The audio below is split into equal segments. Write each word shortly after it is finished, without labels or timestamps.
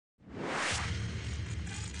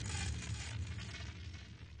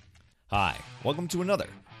Hi, welcome to another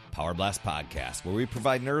Power Blast podcast where we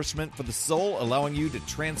provide nourishment for the soul, allowing you to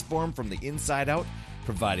transform from the inside out,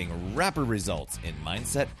 providing rapid results in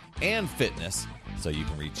mindset and fitness so you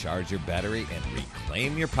can recharge your battery and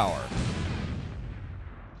reclaim your power.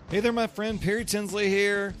 Hey there, my friend, Perry Tinsley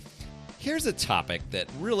here. Here's a topic that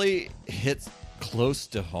really hits close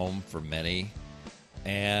to home for many,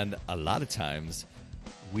 and a lot of times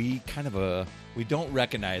we we don't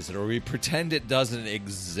recognize it, or we pretend it doesn't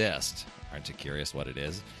exist. Aren't you curious what it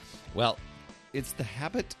is? Well, it's the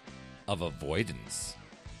habit of avoidance.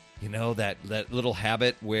 You know, that little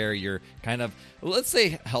habit where you're kind of, let's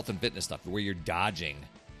say health and fitness stuff, where you're dodging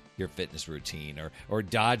your fitness routine or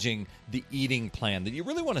dodging the eating plan that you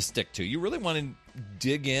really want to stick to. You really want to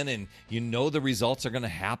dig in, and you know the results are going to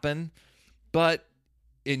happen, but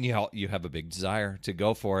you have a big desire to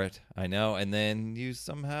go for it, I know, and then you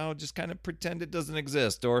somehow just kind of pretend it doesn't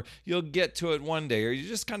exist, or you'll get to it one day, or you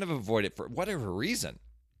just kind of avoid it for whatever reason.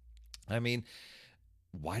 I mean,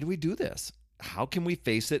 why do we do this? How can we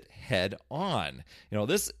face it head on? You know,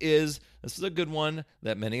 this is a good one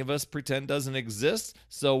that many of us pretend doesn't exist,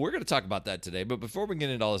 so we're going to talk about that today. But before we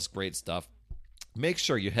get into all this great stuff, make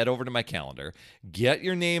sure you head over to my calendar, get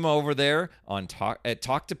your name over there at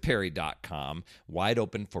talktoperry.com, wide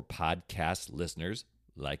open for podcast listeners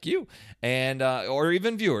like you, and or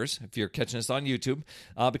even viewers if you're catching us on YouTube,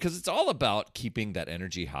 because it's all about keeping that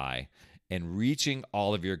energy high and reaching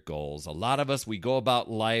all of your goals. A lot of us, we go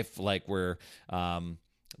about life like we're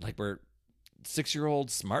 6-year-old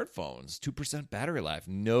smartphones, 2% battery life,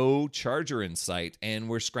 no charger in sight, and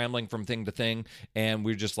we're scrambling from thing to thing, and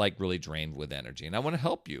we're just like really drained with energy. And I want to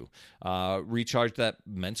help you recharge that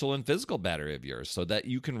mental and physical battery of yours so that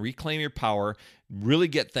you can reclaim your power, really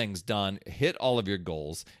get things done, hit all of your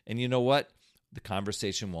goals. And you know what? The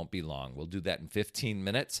conversation won't be long. We'll do that in 15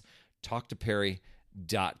 minutes.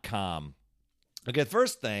 Talktoperry.com. Okay, the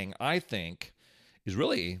first thing I think is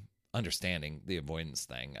really understanding the avoidance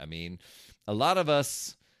thing. I mean, a lot of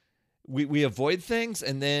us, we avoid things,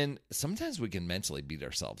 and then sometimes we can mentally beat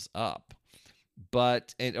ourselves up,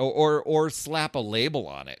 or slap a label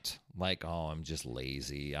on it, like, oh, I'm just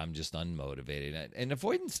lazy, I'm just unmotivated. And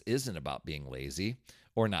avoidance isn't about being lazy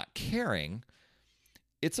or not caring.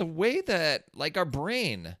 It's a way that, like our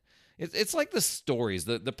brain, it's like the stories,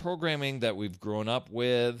 the programming that we've grown up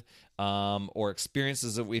with, or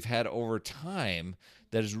experiences that we've had over time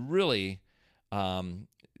that has really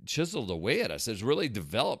chiseled away at us. It's really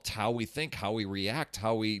developed how we think, how we react,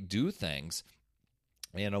 how we do things,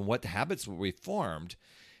 and what habits we formed.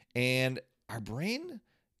 And our brain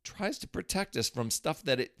tries to protect us from stuff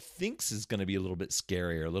that it thinks is going to be a little bit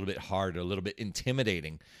scary or a little bit hard or a little bit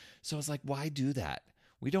intimidating. So it's like, why do that?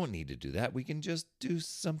 We don't need to do that. We can just do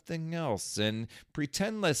something else and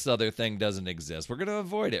pretend this other thing doesn't exist. We're going to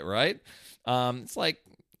avoid it, right? It's like,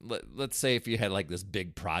 let's say if you had like this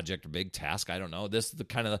big project or big task, I don't know. This is the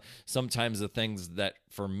kind of sometimes the things that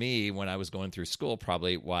for me when I was going through school,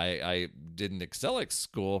 probably why I didn't excel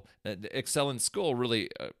in school really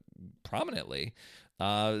prominently,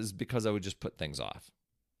 is because I would just put things off.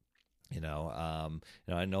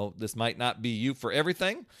 I know this might not be you for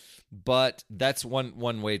everything, but that's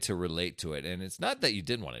one way to relate to it. And it's not that you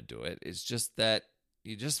didn't want to do it. It's just that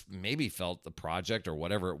you just maybe felt the project or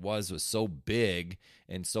whatever it was so big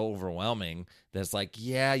and so overwhelming that it's like,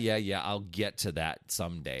 yeah, I'll get to that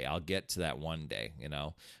someday. I'll get to that one day.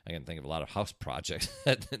 I can think of a lot of house projects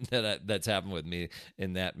that's happened with me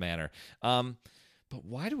in that manner. But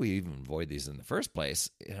why do we even avoid these in the first place?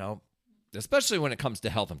 Especially when it comes to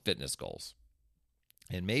health and fitness goals.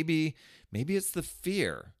 And maybe it's the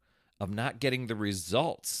fear of not getting the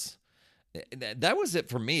results. That was it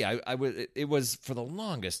for me. It was for the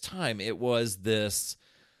longest time. It was this,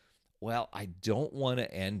 well, I don't want to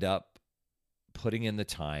end up putting in the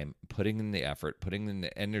time, putting in the effort, putting in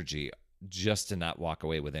the energy just to not walk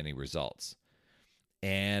away with any results.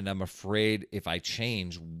 And I'm afraid if I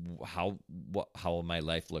change, how will my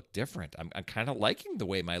life look different? I'm kind of liking the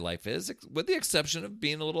way my life is, with the exception of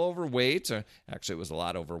being a little overweight. Or actually, it was a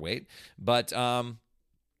lot overweight. But a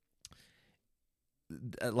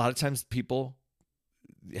lot of times people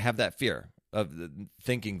have that fear of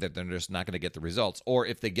thinking that they're just not going to get the results. Or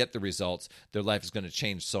if they get the results, their life is going to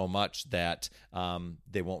change so much that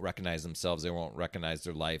they won't recognize themselves, they won't recognize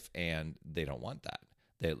their life, and they don't want that.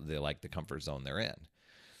 They like the comfort zone they're in.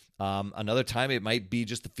 Another time it might be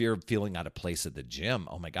just the fear of feeling out of place at the gym.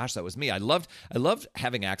 Oh my gosh, that was me. I loved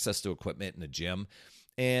having access to equipment in the gym.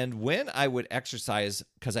 And when I would exercise,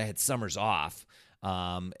 because I had summers off,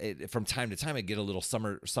 from time to time I'd get a little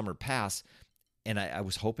summer pass. And I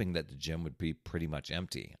was hoping that the gym would be pretty much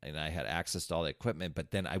empty and I had access to all the equipment, but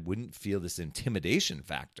then I wouldn't feel this intimidation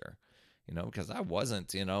factor, because I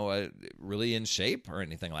wasn't, really in shape or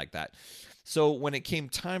anything like that. So when it came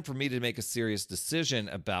time for me to make a serious decision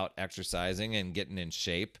about exercising and getting in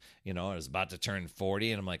shape, I was about to turn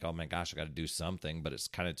 40 and I'm like, oh my gosh, I got to do something, but it's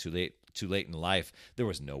kind of too late in life. There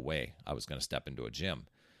was no way I was going to step into a gym.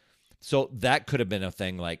 So that could have been a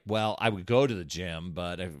thing like, well, I would go to the gym,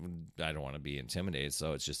 but I don't want to be intimidated,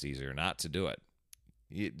 so it's just easier not to do it.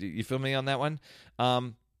 You feel me on that one?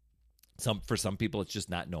 For some people, it's just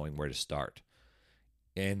not knowing where to start.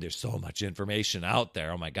 And there's so much information out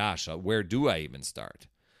there. Oh my gosh, where do I even start?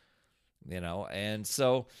 And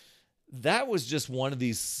so that was just one of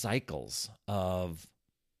these cycles of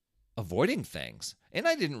avoiding things. And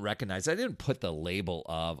I didn't put the label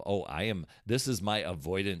of, this is my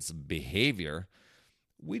avoidance behavior.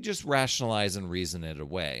 We just rationalize and reason it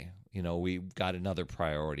away. We've got another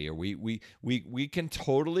priority, or we can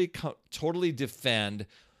totally defend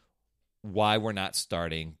why we're not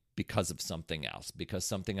starting because of something else, because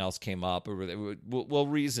something else came up, or we'll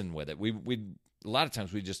reason with it. We a lot of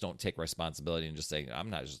times we just don't take responsibility and just say, I'm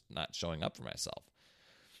not showing up for myself.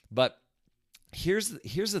 But here's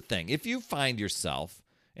the thing. If you find yourself,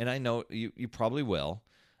 and I know you probably will,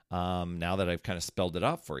 now that I've kind of spelled it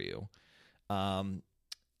out for you,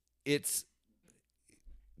 it's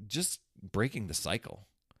just breaking the cycle.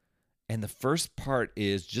 And the first part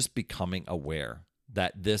is just becoming aware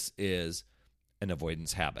that this is an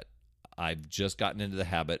avoidance habit. I've just gotten into the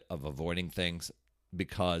habit of avoiding things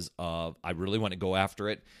because of I really want to go after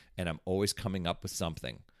it, and I'm always coming up with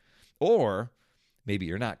something. Or maybe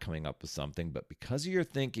you're not coming up with something, but because of your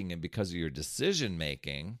thinking and because of your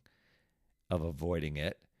decision-making of avoiding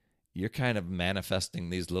it, you're kind of manifesting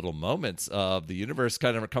these little moments of the universe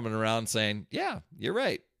kind of coming around saying, yeah, you're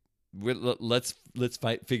right. Let's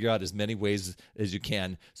figure out as many ways as you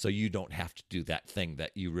can so you don't have to do that thing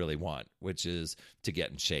that you really want, which is to get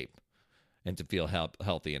in shape and to feel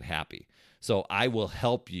healthy and happy. So I will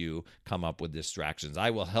help you come up with distractions.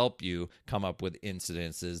 I will help you come up with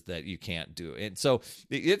incidences that you can't do. And so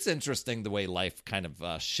it's interesting the way life kind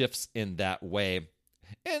of shifts in that way.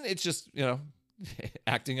 And it's just,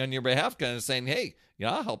 acting on your behalf, kind of saying, hey,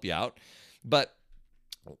 I'll help you out. But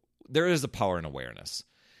there is a power in awareness.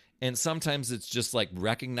 And sometimes it's just like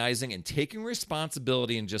recognizing and taking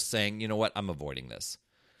responsibility and just saying, you know what, I'm avoiding this.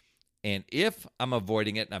 And if I'm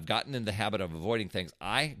avoiding it and I've gotten in the habit of avoiding things,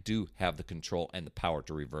 I do have the control and the power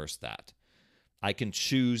to reverse that. I can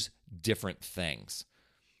choose different things,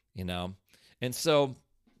 And so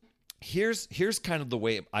here's kind of the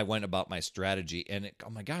way I went about my strategy. And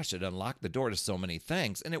oh my gosh, it unlocked the door to so many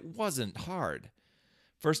things. And it wasn't hard.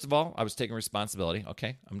 First of all, I was taking responsibility.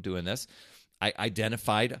 Okay, I'm doing this. I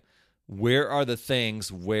identified where are the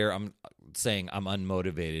things where I'm saying I'm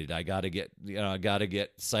unmotivated. I got to get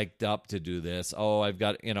psyched up to do this. Oh, I've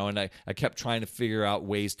got, and I kept trying to figure out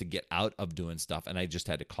ways to get out of doing stuff. And I just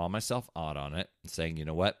had to call myself out on it and saying, you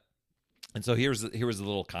know what? And so here was a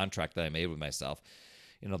little contract that I made with myself.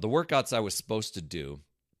 The workouts I was supposed to do,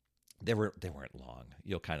 they weren't long.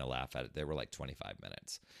 You'll kind of laugh at it. They were like 25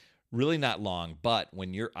 minutes. Really not long, but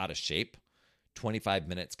when you're out of shape, 25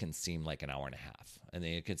 minutes can seem like an hour and a half, and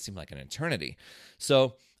then it can seem like an eternity.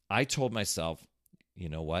 So I told myself, you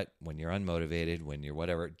know what? When you're unmotivated, when you're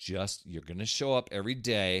whatever, you're going to show up every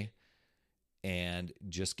day and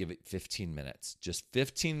just give it 15 minutes. Just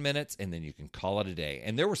 15 minutes, and then you can call it a day.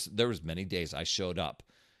 And there was many days I showed up,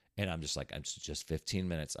 and I'm just like, I'm just 15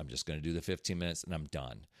 minutes. I'm just going to do the 15 minutes, and I'm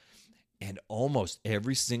done. And almost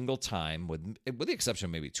every single time, with the exception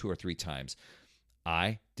of maybe 2 or 3 times,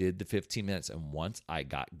 I did the 15 minutes, and once I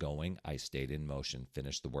got going, I stayed in motion,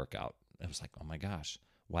 finished the workout. I was like, oh my gosh,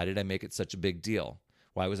 why did I make it such a big deal?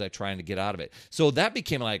 Why was I trying to get out of it? So that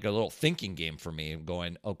became like a little thinking game for me,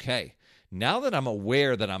 going, okay, now that I'm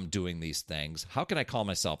aware that I'm doing these things, how can I call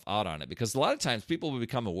myself out on it? Because a lot of times people will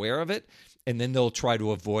become aware of it, and then they'll try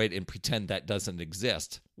to avoid and pretend that doesn't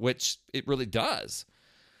exist, which it really does.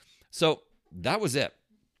 So that was it.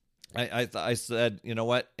 I said, you know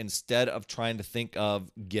what? Instead of trying to think of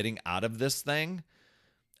getting out of this thing,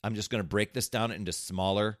 I'm just going to break this down into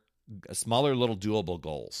smaller little doable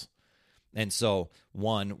goals. And so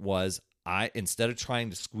one was instead of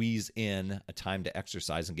trying to squeeze in a time to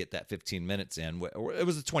exercise and get that 15 minutes in, it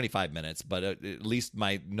was 25 minutes, but at least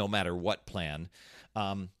my no matter what plan,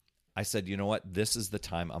 I said, you know what? This is the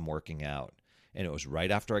time I'm working out. And it was right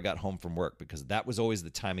after I got home from work, because that was always the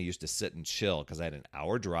time I used to sit and chill, because I had an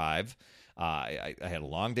hour drive. I had a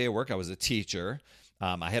long day of work. I was a teacher.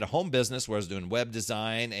 I had a home business where I was doing web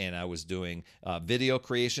design and I was doing video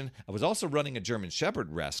creation. I was also running a German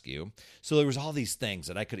Shepherd rescue. So there was all these things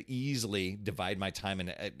that I could easily divide my time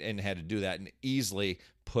and had to do that and easily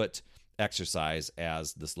put exercise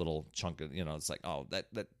as this little chunk of, it's like, oh,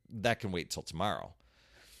 that can wait till tomorrow.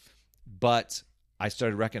 But I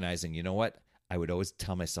started recognizing, you know what? I would always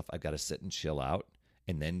tell myself I've got to sit and chill out,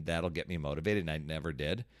 and then that'll get me motivated, and I never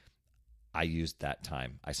did. I used that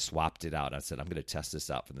time. I swapped it out. I said, I'm going to test this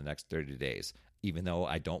out for the next 30 days. Even though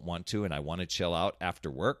I don't want to and I want to chill out after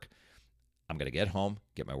work, I'm going to get home,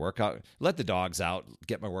 get my workout, let the dogs out,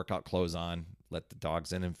 get my workout clothes on, let the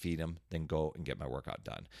dogs in and feed them, then go and get my workout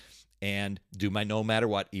done. And do my no matter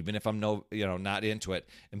what, even if I'm not into it,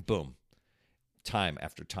 and boom. Time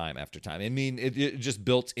after time after time. I mean, it just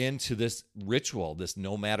built into this ritual, this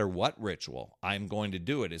no matter what ritual. I'm going to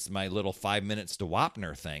do it. It's my little 5 minutes to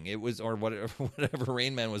Wapner thing. It was, or whatever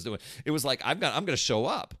Rain Man was doing. It was like, I'm going to show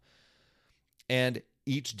up. And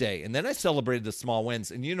each day. And then I celebrated the small wins.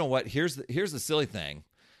 And you know what? Here's the silly thing.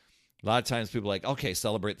 A lot of times people are like, okay,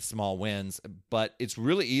 celebrate the small wins. But it's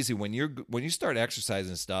really easy when you start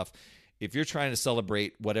exercising stuff, if you're trying to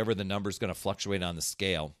celebrate whatever the number is going to fluctuate on the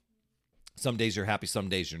scale, some days you're happy, some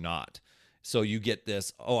days you're not. So you get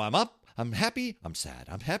this, oh, I'm up, I'm happy, I'm sad,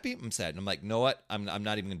 I'm happy, I'm sad. And I'm like, know what? I'm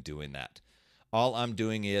not even doing that. All I'm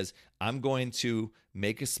doing is I'm going to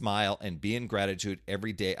make a smile and be in gratitude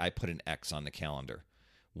every day I put an X on the calendar.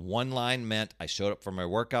 One line meant I showed up for my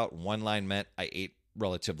workout. One line meant I ate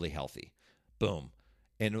relatively healthy. Boom.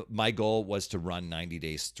 And my goal was to run 90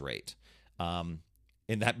 days straight.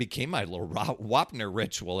 And that became my little Wapner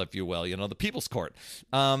ritual, if you will, the People's Court,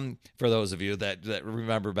 for those of you that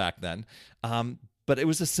remember back then. But it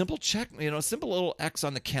was a simple check, a simple little X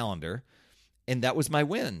on the calendar, and that was my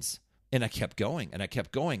wins. And I kept going, and I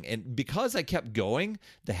kept going. And because I kept going,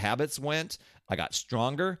 the habits went. I got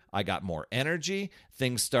stronger. I got more energy.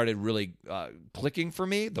 Things started really clicking for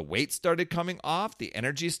me. The weight started coming off. The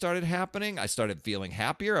energy started happening. I started feeling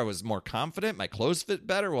happier. I was more confident. My clothes fit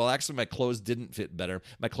better. Well, actually, my clothes didn't fit better.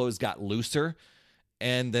 My clothes got looser,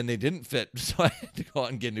 and then they didn't fit, so I had to go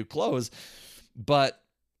out and get new clothes. But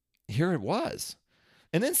here it was.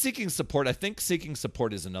 And then seeking support. I think seeking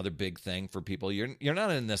support is another big thing for people. You're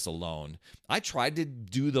not in this alone. I tried to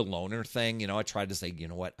do the loner thing. I tried to say, you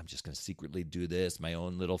know what? I'm just going to secretly do this, my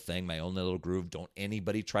own little thing, my own little groove. Don't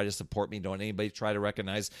anybody try to support me. Don't anybody try to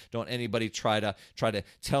recognize. Don't anybody try to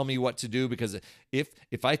tell me what to do, because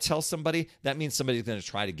if I tell somebody, that means somebody's going to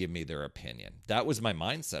try to give me their opinion. That was my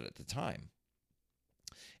mindset at the time.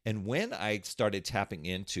 And when I started tapping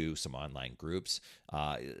into some online groups,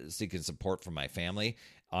 seeking support from my family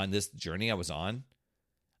on this journey I was on,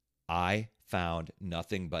 I found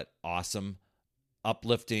nothing but awesome,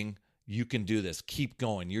 uplifting, you can do this, keep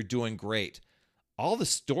going, you're doing great. All the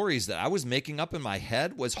stories that I was making up in my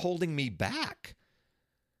head was holding me back.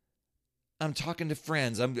 I'm talking to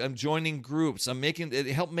friends, I'm joining groups, it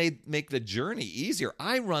helped make the journey easier.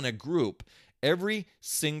 I run a group every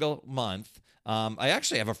single month. I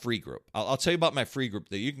actually have a free group. I'll tell you about my free group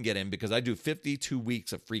that you can get in, because I do 52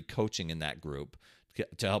 weeks of free coaching in that group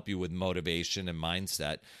to help you with motivation and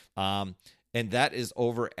mindset. And that is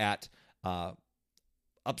over at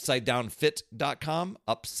upsidedownfit.com,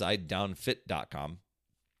 upsidedownfit.com.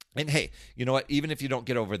 And hey, you know what? Even if you don't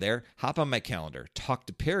get over there, hop on my calendar,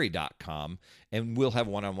 talktoperry.com, and we'll have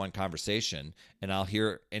one-on-one conversation, and I'll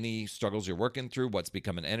hear any struggles you're working through, what's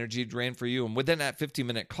become an energy drain for you. And within that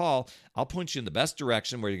 15-minute call, I'll point you in the best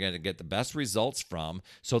direction where you're going to get the best results from,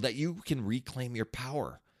 so that you can reclaim your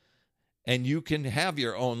power and you can have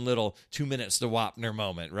your own little 2 minutes to Wapner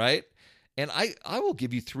moment, right? And I will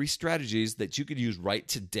give you 3 strategies that you could use right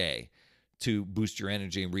today to boost your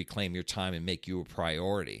energy and reclaim your time and make you a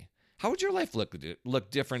priority. How would your life look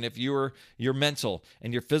different if you were your mental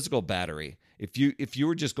and your physical battery, if you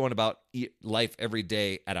were just going about life every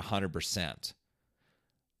day at 100%?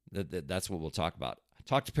 That's what we'll talk about.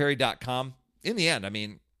 TalkToPerry.com. In the end, I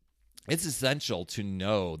mean, it's essential to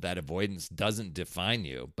know that avoidance doesn't define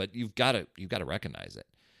you, but you've got to recognize it.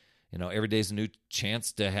 Every day is a new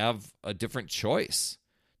chance to have a different choices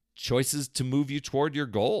to move you toward your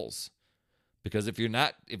goals. Because if you're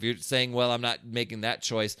saying, well, I'm not making that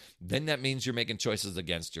choice, then that means you're making choices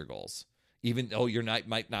against your goals. Even though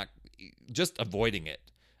might not, just avoiding it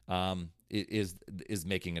is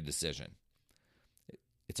making a decision.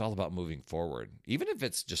 It's all about moving forward, even if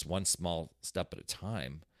it's just one small step at a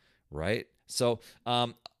time, right? So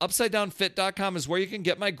upsidedownfit.com is where you can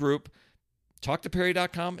get my group.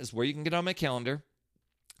 TalkToPerry.com is where you can get on my calendar.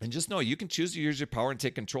 And just know you can choose to use your power and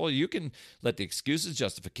take control. You can let the excuses,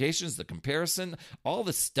 justifications, the comparison, all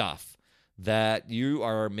the stuff that you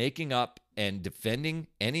are making up and defending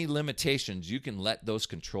any limitations, you can let those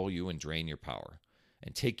control you and drain your power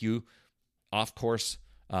and take you off course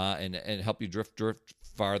and help you drift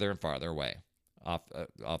farther and farther away off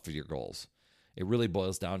of your goals. It really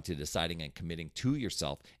boils down to deciding and committing to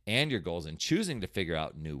yourself and your goals and choosing to figure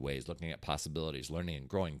out new ways, looking at possibilities, learning and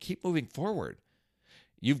growing. Keep moving forward.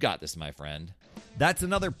 You've got this, my friend. That's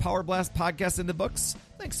another Power Blast podcast in the books.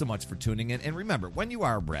 Thanks so much for tuning in. And remember, when you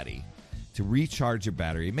are ready to recharge your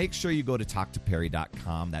battery, make sure you go to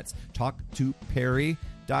talktoperry.com. That's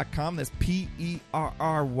talktoperry.com. That's Perry.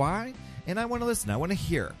 And I want to listen. I want to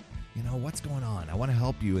hear, what's going on. I want to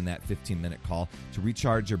help you in that 15-minute call to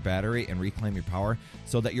recharge your battery and reclaim your power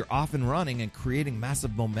so that you're off and running and creating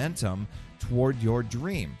massive momentum toward your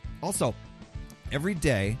dream. Also, every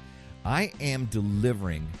day, I am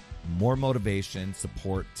delivering more motivation,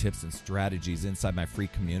 support, tips, and strategies inside my free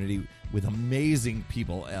community with amazing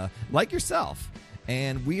people like yourself.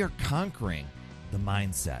 And we are conquering the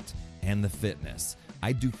mindset and the fitness.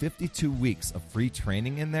 I do 52 weeks of free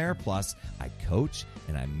training in there. Plus, I coach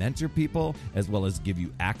and I mentor people, as well as give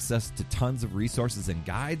you access to tons of resources and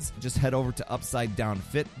guides. Just head over to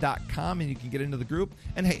upsidedownfit.com and you can get into the group.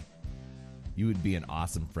 And hey, you would be an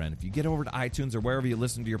awesome friend if you get over to iTunes or wherever you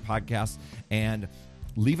listen to your podcast and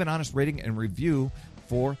leave an honest rating and review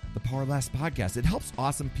for the Power Blast podcast. It helps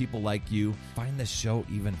awesome people like you find the show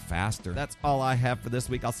even faster. That's all I have for this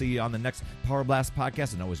week. I'll see you on the next Power Blast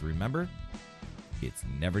podcast. And always remember, it's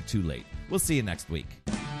never too late. We'll see you next week.